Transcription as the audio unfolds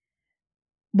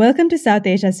Welcome to South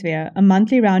Asia Sphere, a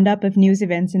monthly roundup of news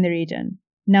events in the region.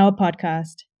 Now a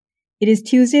podcast. It is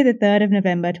Tuesday, the 3rd of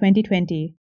November,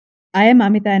 2020. I am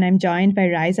Amita and I'm joined by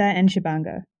Raiza and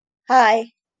Shubhanga.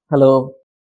 Hi. Hello.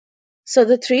 So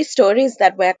the three stories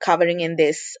that we're covering in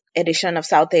this edition of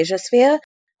South Asia Sphere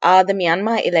are the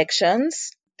Myanmar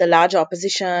elections, the large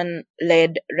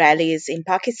opposition-led rallies in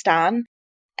Pakistan,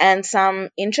 and some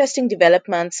interesting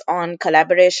developments on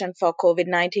collaboration for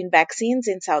COVID-19 vaccines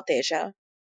in South Asia.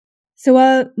 So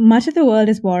while much of the world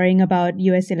is worrying about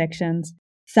US elections,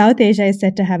 South Asia is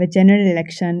set to have a general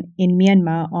election in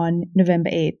Myanmar on November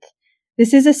 8th.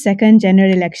 This is the second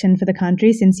general election for the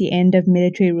country since the end of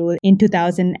military rule in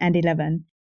 2011.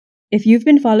 If you've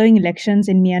been following elections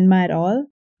in Myanmar at all,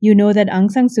 you know that Aung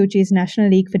San Suu Kyi's National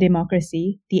League for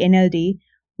Democracy, the NLD,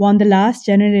 won the last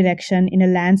general election in a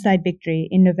landslide victory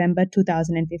in November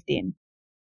 2015.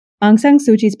 Aung San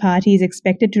Suu Kyi's party is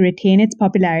expected to retain its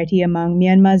popularity among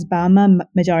Myanmar's Bama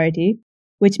majority,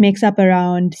 which makes up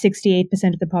around 68%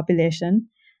 of the population,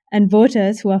 and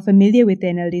voters who are familiar with the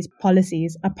NLD's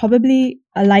policies are probably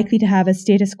likely to have a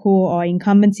status quo or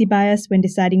incumbency bias when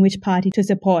deciding which party to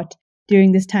support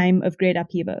during this time of great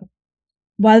upheaval.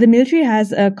 While the military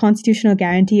has a constitutional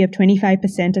guarantee of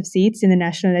 25% of seats in the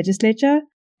national legislature,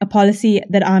 a policy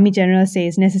that Army generals say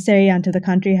is necessary until the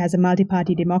country has a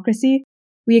multi-party democracy,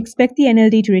 we expect the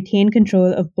NLD to retain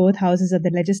control of both houses of the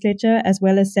legislature as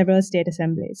well as several state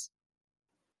assemblies.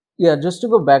 Yeah, just to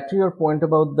go back to your point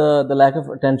about the lack of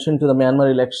attention to the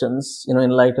Myanmar elections, in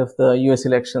light of the US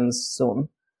elections soon,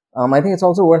 I think it's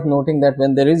also worth noting that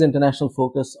when there is international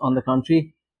focus on the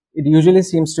country, it usually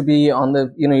seems to be on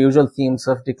the, usual themes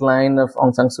of decline of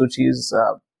Aung San Suu Kyi's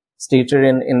stature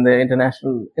in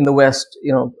the West,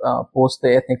 post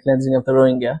the ethnic cleansing of the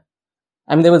Rohingya.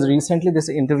 I mean, there was recently this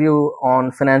interview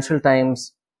on Financial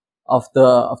Times of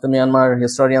the Myanmar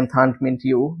historian Thant Mint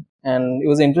Yu, and it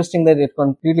was interesting that it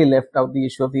completely left out the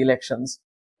issue of the elections.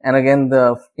 And again,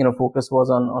 the focus was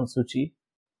on Suu Kyi.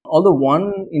 Although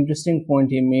one interesting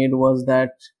point he made was that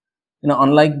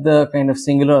unlike the kind of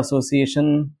singular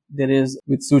association there is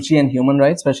with Suu Kyi and human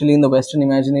rights, especially in the Western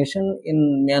imagination,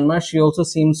 in Myanmar she also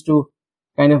seems to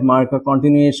kind of mark a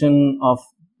continuation of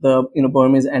the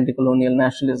Burmese anti-colonial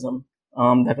nationalism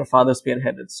that her father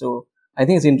spearheaded. So I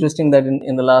think it's interesting that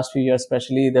in the last few years,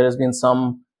 especially, there has been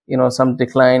some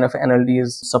decline of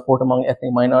NLD's support among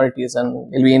ethnic minorities,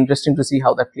 and it'll be interesting to see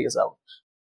how that plays out.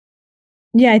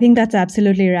 Yeah, I think that's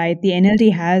absolutely right. The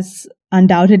NLD has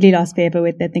undoubtedly lost favor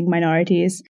with ethnic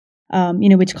minorities,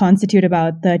 which constitute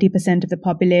about 30% of the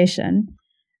population.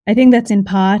 I think that's in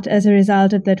part as a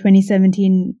result of the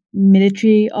 2017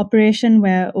 military operation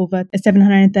where over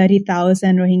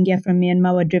 730,000 Rohingya from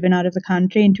Myanmar were driven out of the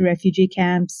country into refugee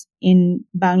camps in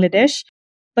Bangladesh,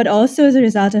 but also as a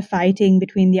result of fighting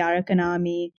between the Arakan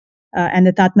army and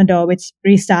the Tatmadaw, which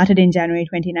restarted in January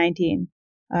 2019.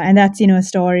 And that's, a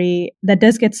story that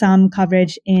does get some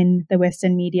coverage in the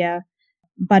Western media.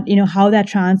 But, how that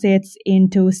translates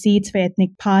into seats for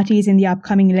ethnic parties in the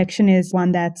upcoming election is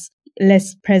one that's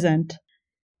less present.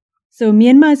 So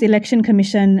Myanmar's election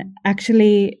commission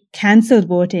actually cancelled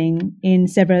voting in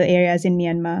several areas in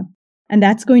Myanmar. And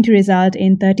that's going to result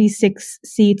in 36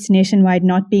 seats nationwide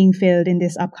not being filled in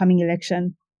this upcoming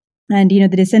election. And, the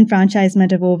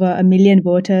disenfranchisement of over 1 million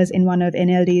voters in one of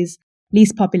NLD's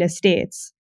least populous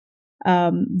states.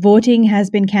 Voting has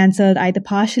been cancelled either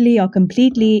partially or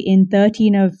completely in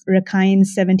 13 of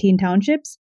Rakhine's 17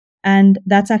 townships. And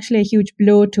that's actually a huge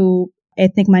blow to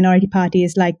ethnic minority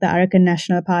parties like the Arakan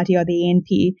National Party or the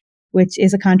ANP, which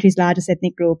is the country's largest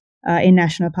ethnic group in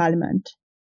national parliament.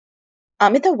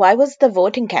 Amita, why was the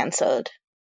voting cancelled?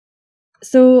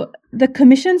 So the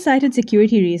commission cited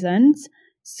security reasons.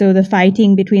 So the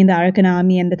fighting between the Arakan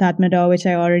army and the Tatmadaw, which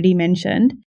I already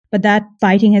mentioned. But that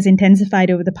fighting has intensified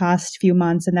over the past few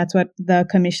months, and that's what the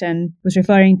commission was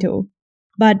referring to.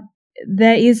 But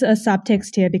there is a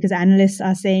subtext here because analysts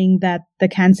are saying that the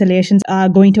cancellations are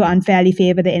going to unfairly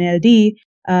favor the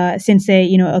NLD since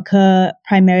they, occur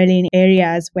primarily in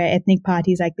areas where ethnic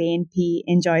parties like the ANP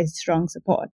enjoy strong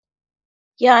support.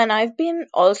 Yeah, and I've been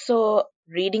also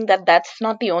reading that that's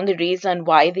not the only reason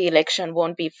why the election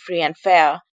won't be free and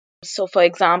fair. So, for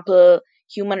example,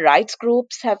 human rights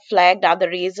groups have flagged other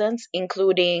reasons,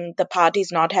 including the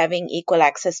parties not having equal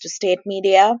access to state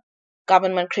media,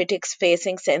 government critics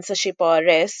facing censorship or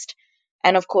arrest,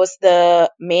 and of course the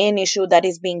main issue that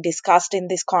is being discussed in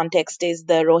this context is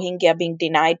the Rohingya being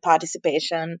denied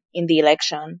participation in the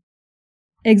election.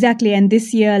 Exactly, and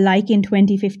this year, like in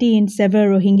 2015,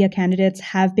 several Rohingya candidates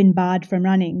have been barred from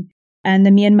running. And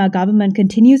the Myanmar government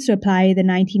continues to apply the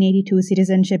 1982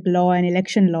 citizenship law and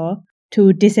election law,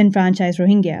 to disenfranchise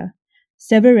Rohingya.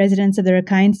 Several residents of the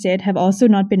Rakhine state have also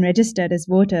not been registered as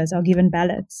voters or given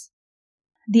ballots.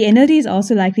 The NLD is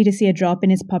also likely to see a drop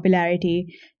in its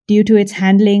popularity due to its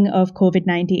handling of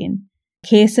COVID-19.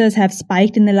 Cases have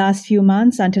spiked in the last few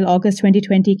months. Until August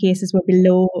 2020, cases were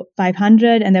below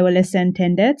 500 and there were less than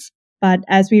 10 deaths. But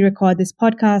as we record this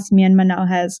podcast, Myanmar now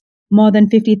has more than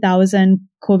 50,000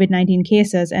 COVID-19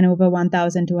 cases and over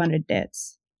 1,200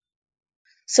 deaths.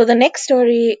 So the next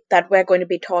story that we're going to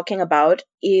be talking about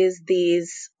is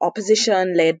these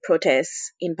opposition-led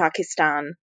protests in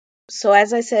Pakistan. So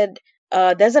as I said,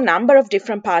 there's a number of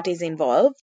different parties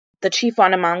involved. The chief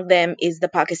one among them is the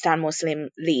Pakistan Muslim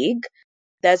League.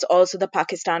 There's also the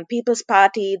Pakistan People's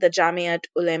Party, the Jamiat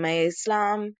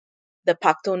Ulema-e-Islam, the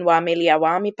Pakhtunkhwa Milli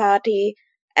Awami Party,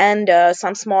 and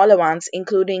some smaller ones,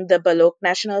 including the Baloch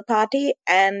National Party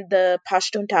and the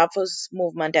Pashtun Tahfuz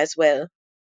movement as well.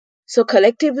 So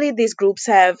collectively, these groups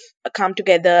have come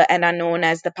together and are known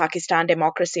as the Pakistan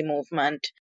Democracy Movement.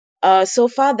 So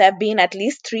far, there have been at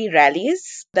least 3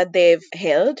 rallies that they've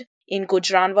held in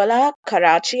Gujranwala,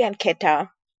 Karachi, and Quetta.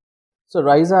 So,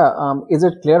 Raisa, is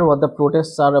it clear what the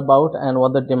protests are about and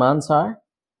what the demands are?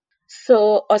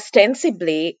 So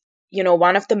ostensibly,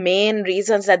 one of the main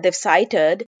reasons that they've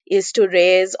cited is to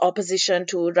raise opposition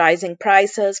to rising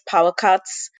prices, power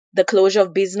cuts, the closure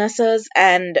of businesses,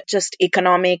 and just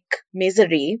economic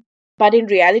misery. But in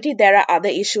reality, there are other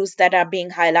issues that are being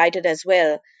highlighted as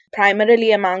well.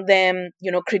 Primarily among them,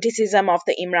 criticism of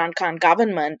the Imran Khan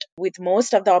government, with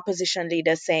most of the opposition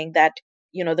leaders saying that,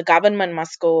 the government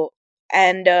must go,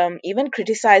 and even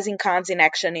criticizing Khan's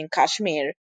inaction in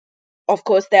Kashmir. Of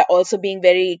course, they're also being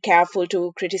very careful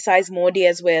to criticize Modi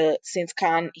as well, since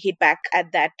Khan hit back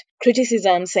at that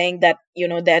criticism, saying that,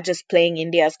 they're just playing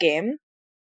India's game.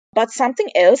 But something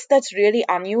else that's really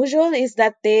unusual is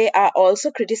that they are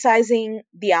also criticizing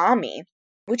the army,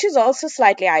 which is also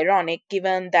slightly ironic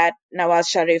given that Nawaz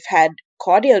Sharif had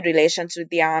cordial relations with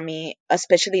the army,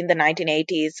 especially in the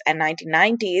 1980s and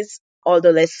 1990s,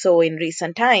 although less so in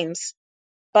recent times.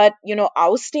 But,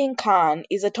 ousting Khan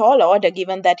is a tall order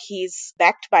given that he's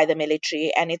backed by the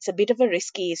military, and it's a bit of a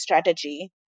risky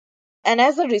strategy. And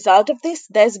as a result of this,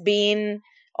 there's been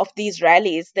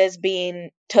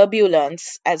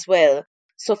turbulence as well.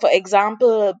 So, for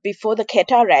example, before the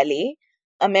Quetta rally,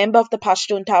 a member of the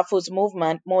Pashtun Tahfuz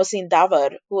movement, Mohsin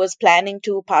Dawar, who was planning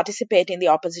to participate in the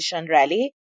opposition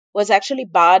rally, was actually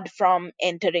barred from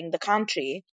entering the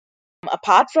country.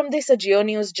 Apart from this, a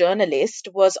GeoNews journalist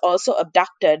was also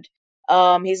abducted.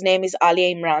 His name is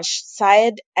Ali Imran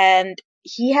Syed, and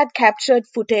he had captured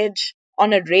footage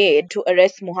on a raid to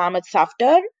arrest Muhammad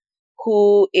Safdar,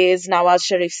 who is Nawaz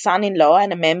Sharif's son-in-law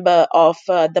and a member of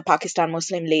the Pakistan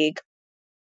Muslim League.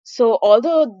 So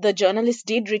although the journalist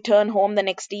did return home the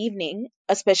next evening,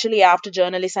 especially after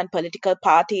journalists and political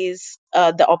parties,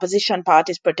 the opposition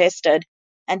parties protested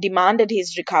and demanded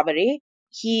his recovery,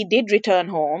 he did return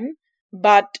home.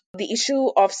 But the issue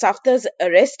of Safdar's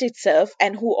arrest itself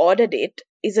and who ordered it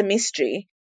is a mystery.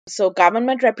 So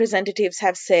government representatives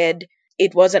have said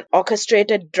it was an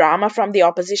orchestrated drama from the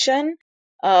opposition.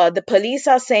 The police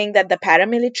are saying that the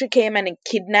paramilitary came and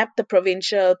kidnapped the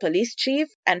provincial police chief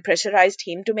and pressurized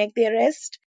him to make the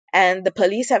arrest. And the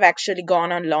police have actually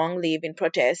gone on long leave in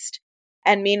protest.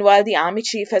 And meanwhile, the army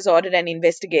chief has ordered an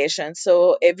investigation.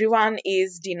 So everyone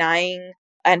is denying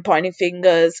and pointing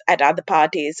fingers at other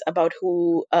parties about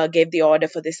who gave the order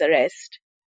for this arrest.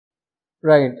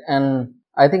 Right. And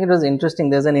I think it was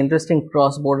interesting. There's an interesting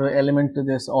cross-border element to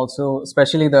this also,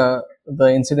 especially the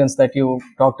incidents that you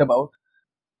talked about.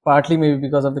 Partly maybe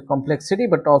because of the complexity,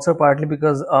 but also partly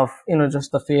because of,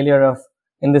 just the failure of,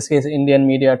 in this case, Indian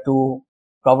media to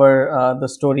cover the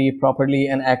story properly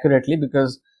and accurately,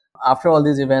 because after all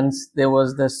these events, there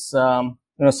was this,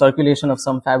 circulation of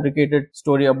some fabricated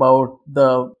story about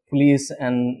the police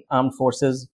and armed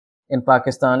forces in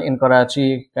Pakistan, in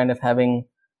Karachi, kind of having,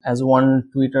 as one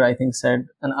tweeter, I think, said,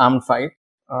 an armed fight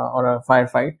or a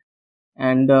firefight.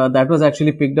 And that was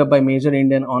actually picked up by major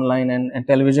Indian online and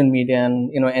television media, and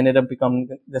ended up becoming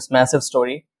this massive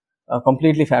story,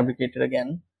 completely fabricated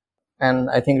again,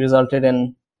 and I think resulted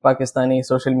in Pakistani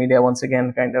social media once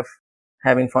again kind of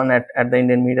having fun at the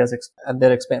Indian media's at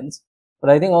their expense. But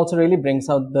I think also really brings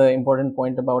out the important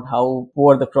point about how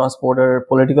poor the cross-border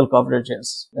political coverage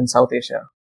is in South Asia.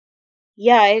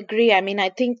 Yeah, I agree. I mean, I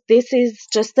think this is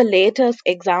just the latest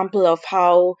example of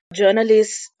how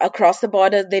journalists across the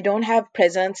border, they don't have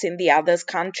presence in the other's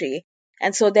country.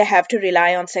 And so they have to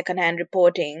rely on secondhand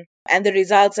reporting. And the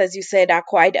results, as you said, are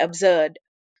quite absurd.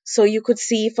 So you could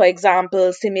see, for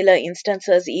example, similar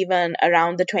instances even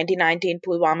around the 2019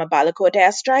 Pulwama Balakot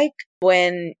airstrike,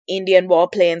 when Indian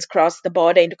warplanes crossed the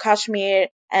border into Kashmir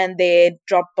and they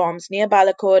dropped bombs near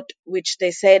Balakot, which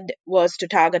they said was to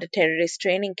target a terrorist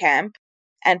training camp.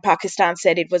 And Pakistan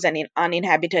said it was an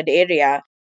uninhabited area.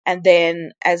 And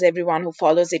then, as everyone who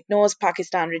follows it knows,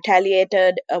 Pakistan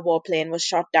retaliated, a warplane was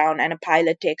shot down, and a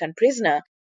pilot taken prisoner.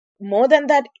 More than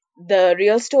that, the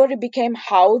real story became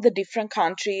how the different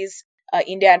countries,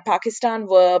 India and Pakistan,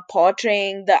 were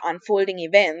portraying the unfolding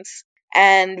events,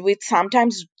 and with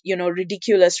sometimes,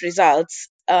 ridiculous results,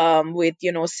 with,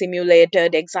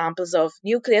 simulated examples of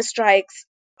nuclear strikes.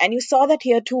 And you saw that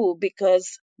here too,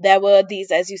 because there were these,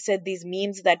 as you said, these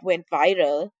memes that went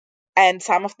viral. And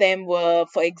some of them were,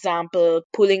 for example,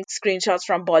 pulling screenshots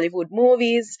from Bollywood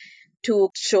movies to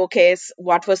showcase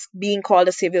what was being called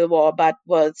a civil war but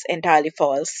was entirely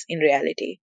false in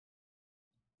reality.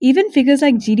 Even figures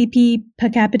like GDP per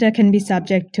capita can be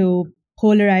subject to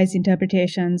polarized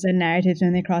interpretations and narratives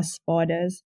when they cross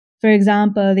borders. For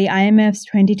example, the IMF's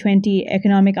 2020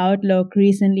 economic outlook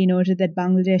recently noted that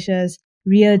Bangladesh's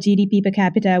real GDP per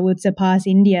capita would surpass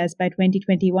India's by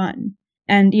 2021.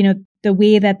 And, the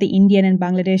way that the Indian and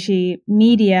Bangladeshi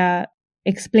media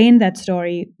explained that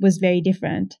story was very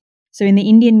different. So in the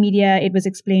Indian media, it was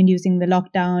explained using the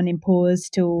lockdown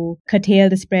imposed to curtail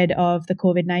the spread of the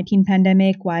COVID-19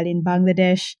 pandemic, while in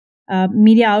Bangladesh,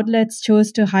 media outlets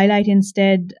chose to highlight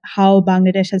instead how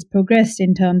Bangladesh has progressed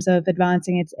in terms of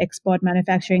advancing its export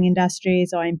manufacturing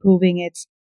industries or improving its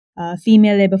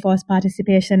female labor force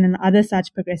participation and other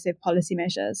such progressive policy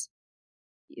measures.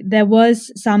 There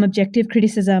was some objective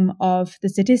criticism of the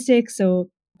statistics. So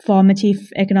former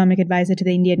chief economic advisor to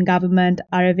the Indian government,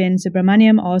 Aravind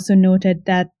Subramaniam, also noted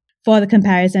that for the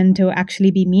comparison to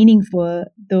actually be meaningful,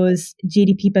 those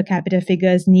GDP per capita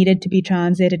figures needed to be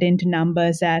translated into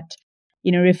numbers that,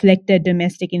 reflected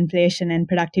domestic inflation and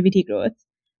productivity growth.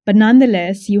 But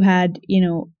nonetheless, you had,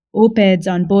 op-eds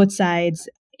on both sides.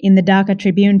 In the Dhaka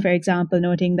Tribune, for example,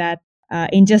 noting that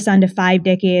in just under 5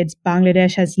 decades,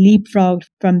 Bangladesh has leapfrogged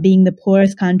from being the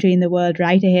poorest country in the world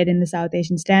right ahead in the South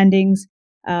Asian standings,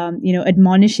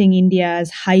 admonishing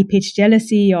India's high-pitched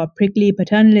jealousy or prickly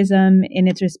paternalism in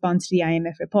its response to the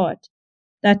IMF report.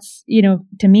 That's,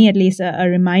 to me at least, a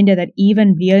reminder that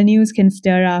even real news can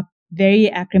stir up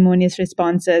very acrimonious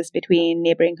responses between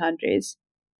neighboring countries.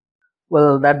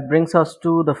 Well, that brings us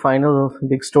to the final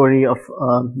big story of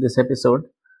this episode,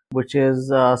 which is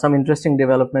some interesting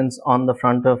developments on the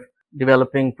front of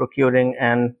developing, procuring,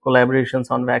 and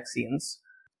collaborations on vaccines.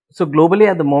 So globally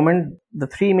at the moment, the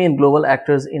three main global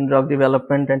actors in drug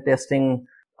development and testing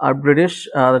are British,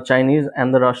 the Chinese,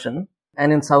 and the Russian.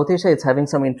 And in South Asia, it's having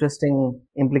some interesting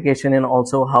implication in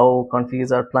also how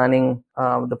countries are planning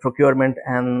the procurement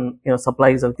and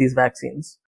supplies of these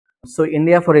vaccines. So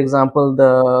India, for example,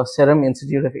 the Serum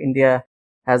Institute of India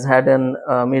has had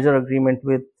a major agreement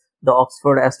with the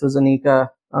Oxford AstraZeneca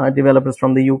developers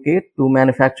from the UK to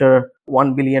manufacture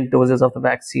 1 billion doses of the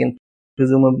vaccine,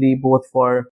 presumably both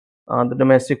for the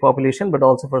domestic population, but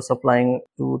also for supplying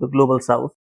to the global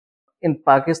south. In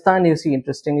Pakistan, you see,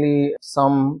 interestingly,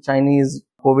 some Chinese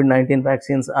COVID-19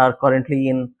 vaccines are currently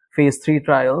in phase 3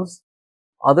 trials.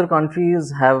 Other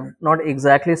countries have not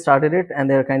exactly started it, and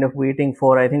they're kind of waiting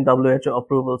for, I think, WHO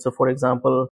approval. So, for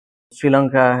example, Sri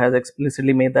Lanka has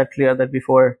explicitly made that clear that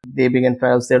before they begin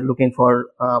trials, they're looking for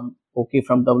okay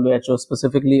from WHO,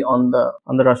 specifically on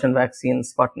the Russian vaccine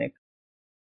Sputnik.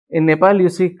 In Nepal, you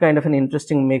see kind of an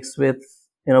interesting mix with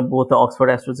both the Oxford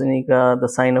AstraZeneca, the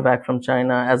Sinovac from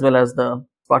China, as well as the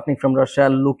Sputnik from Russia,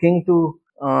 looking to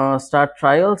start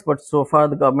trials, but so far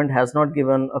the government has not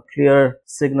given a clear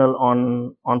signal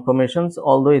on permissions,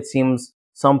 although it seems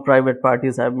some private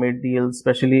parties have made deals,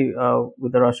 especially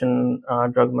with the Russian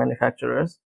drug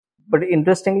manufacturers. But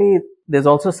interestingly, there's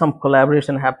also some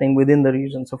collaboration happening within the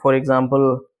region. So, for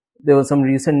example, there was some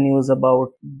recent news about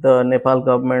the Nepal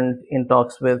government in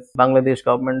talks with Bangladesh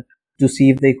government to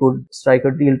see if they could strike a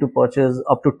deal to purchase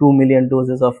up to 2 million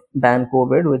doses of Ban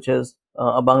COVID, which is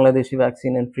a Bangladeshi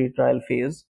vaccine in pre-trial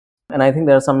phase. And I think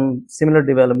there are some similar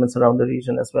developments around the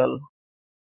region as well.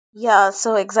 Yeah,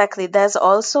 so exactly. There's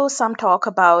also some talk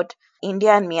about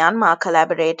India and Myanmar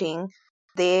collaborating.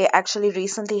 They actually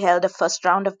recently held a first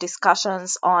round of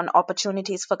discussions on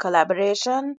opportunities for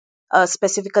collaboration,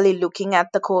 specifically looking at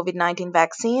the COVID-19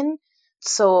 vaccine.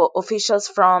 So, officials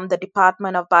from the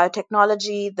Department of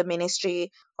Biotechnology, the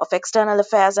Ministry of External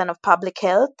Affairs, and of Public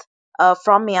Health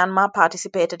from Myanmar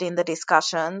participated in the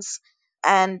discussions.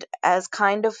 And as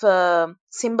kind of a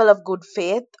symbol of good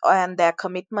faith and their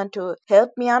commitment to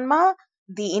help Myanmar,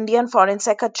 the Indian Foreign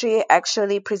Secretary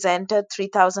actually presented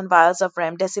 3,000 vials of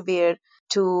remdesivir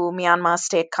to Myanmar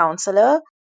State Councillor.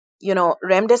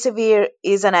 Remdesivir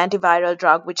is an antiviral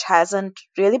drug which hasn't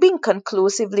really been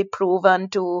conclusively proven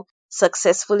to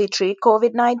successfully treat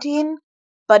COVID-19,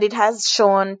 but it has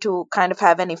shown to kind of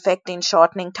have an effect in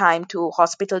shortening time to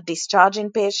hospital discharge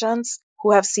in patients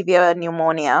who have severe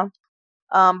pneumonia.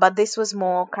 But this was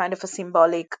more kind of a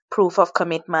symbolic proof of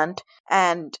commitment,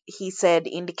 and he said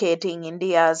indicating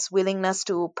India's willingness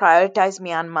to prioritize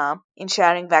Myanmar in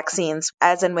sharing vaccines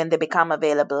as and when they become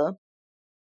available.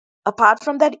 Apart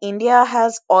from that, India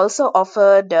has also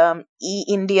offered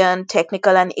e-Indian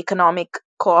technical and economic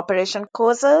cooperation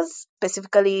courses,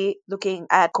 specifically looking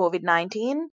at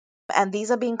COVID-19. And these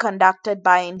are being conducted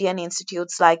by Indian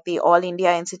institutes like the All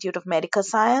India Institute of Medical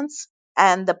Science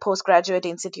and the Postgraduate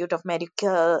Institute of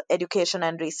Medical Education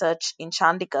and Research in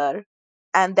Chandigarh.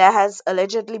 And there has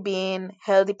allegedly been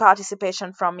healthy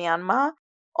participation from Myanmar,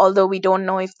 although we don't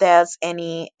know if there's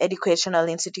any educational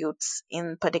institutes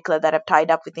in particular that have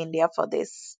tied up with India for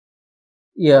this.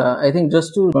 Yeah, I think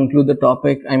just to conclude the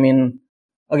topic, I mean,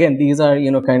 again, these are,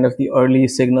 kind of the early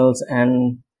signals,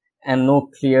 and no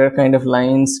clear kind of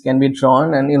lines can be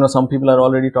drawn. And, some people are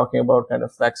already talking about kind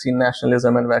of vaccine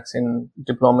nationalism and vaccine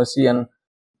diplomacy. And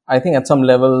I think at some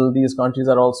level, these countries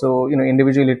are also,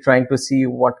 individually trying to see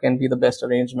what can be the best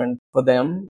arrangement for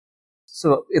them.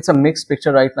 So it's a mixed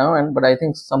picture right now, but I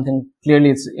think something clearly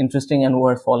it's interesting and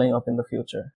worth following up in the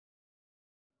future.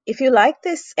 If you like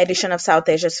this edition of South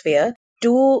Asia Sphere,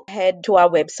 do head to our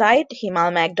website,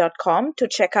 himalmag.com, to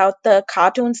check out the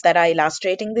cartoons that are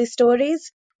illustrating these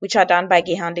stories, which are done by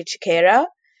Gihandi Chikera.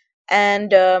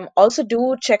 And also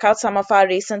do check out some of our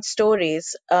recent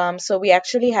stories. So we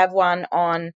actually have one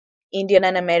on Indian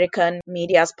and American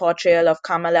media's portrayal of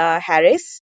Kamala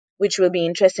Harris, which will be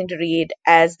interesting to read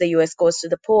as the US goes to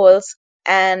the polls.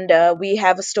 And we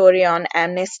have a story on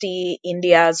Amnesty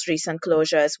India's recent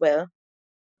closure as well.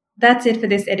 That's it for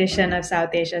this edition of South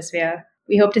Asia Sphere.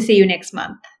 We hope to see you next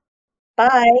month.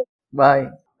 Bye. Bye.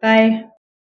 Bye.